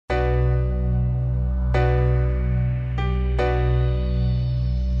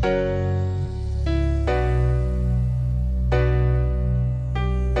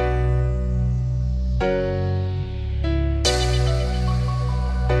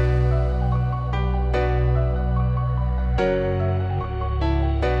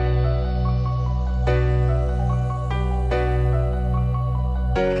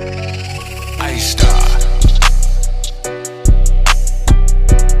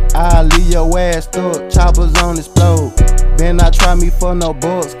I leave your ass stuck, choppers on explode. Better not try me for no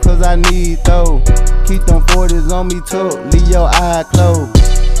bucks, cause I need those. Keep them 40s on me tucked, leave your eye closed.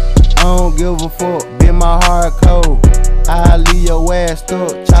 I don't give a fuck, been my heart cold. I leave your ass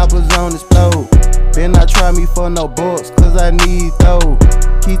stuck, choppers on explode. Better not try me for no bucks, cause I need those.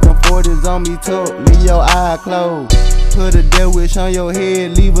 Keep them 40s on me tucked, leave your eye closed. Put a death wish on your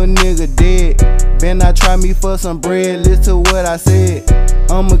head, leave a nigga dead. Better not try me for some bread, listen to what I said.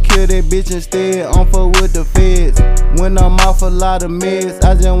 I'ma kill that bitch instead, I'm fuck with the feds. When I'm off a lot of meds,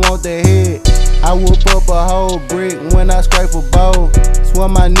 I just want the head. I whoop up a whole brick when I scrape a bowl. Swear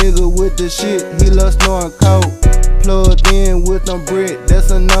my nigga with the shit, he love snoring coke. Plugged in with them brick,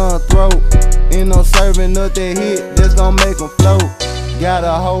 that's a non-throat. And I'm serving up that hit, that's gon' make them float. Got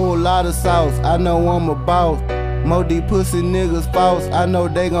a whole lot of sauce, I know I'm a boss. Mo these pussy niggas false, I know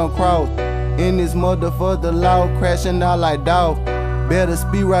they gon' cross. In this motherfucker law, crashing out like dog. Better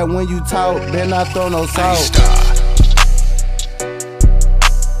speak right when you talk, better not throw no salt.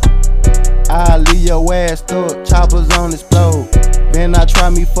 I leave your ass stuck, choppers on explode. Better not try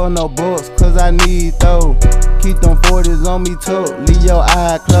me for no bucks, cause I need those. Keep them 40s on me tucked, leave your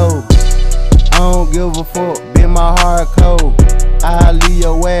eye closed. I don't give a fuck, been my heart cold. I leave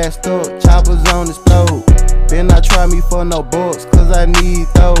your ass stuck, choppers on explode. Better not try me for no bucks, cause I need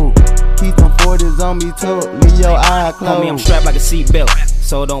those. Keep them 40s on me tucked, leave your eye closed. Homie, I'm strapped like a seatbelt,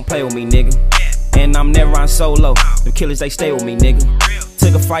 so don't play with me, nigga. And I'm never on solo, them killers they stay with me, nigga.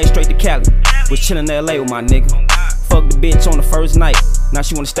 Took a flight straight to Cali, was chillin' in LA with my nigga. Fuck the bitch on the first night, now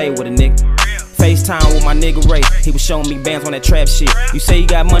she wanna stay with a nigga. FaceTime with my nigga Ray, he was showing me bands on that trap shit. You say you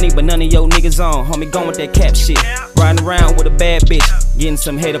got money, but none of your niggas on. Homie, gone with that cap shit. Riding around with a bad bitch, getting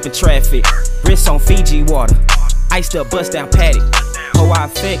some head up in traffic. Wrists on Fiji water, iced up, bust down paddock. Oh, I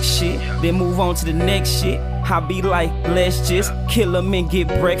affect shit, then move on to the next shit. I be like, let's just kill 'em and get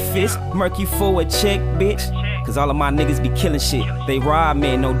breakfast. Murky for a check, bitch. Cause all of my niggas be killing shit. They rob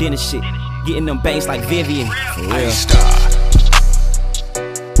me, no dinner shit. Getting them banks like Vivian, for real.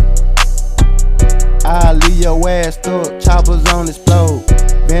 I leave your ass stuck, choppers on explode.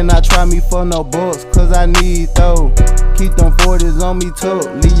 Better not try me for no bucks, cause I need those. Keep them 40s on me tucked,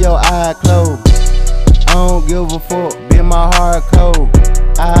 leave your eye closed. I don't give a fuck, been my heart cold.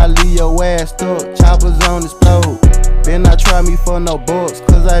 I leave your ass stuck, choppers on explode. Better not try me for no bucks,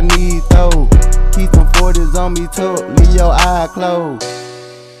 cause I need those. Keep them 40s on me tucked, leave your eye closed.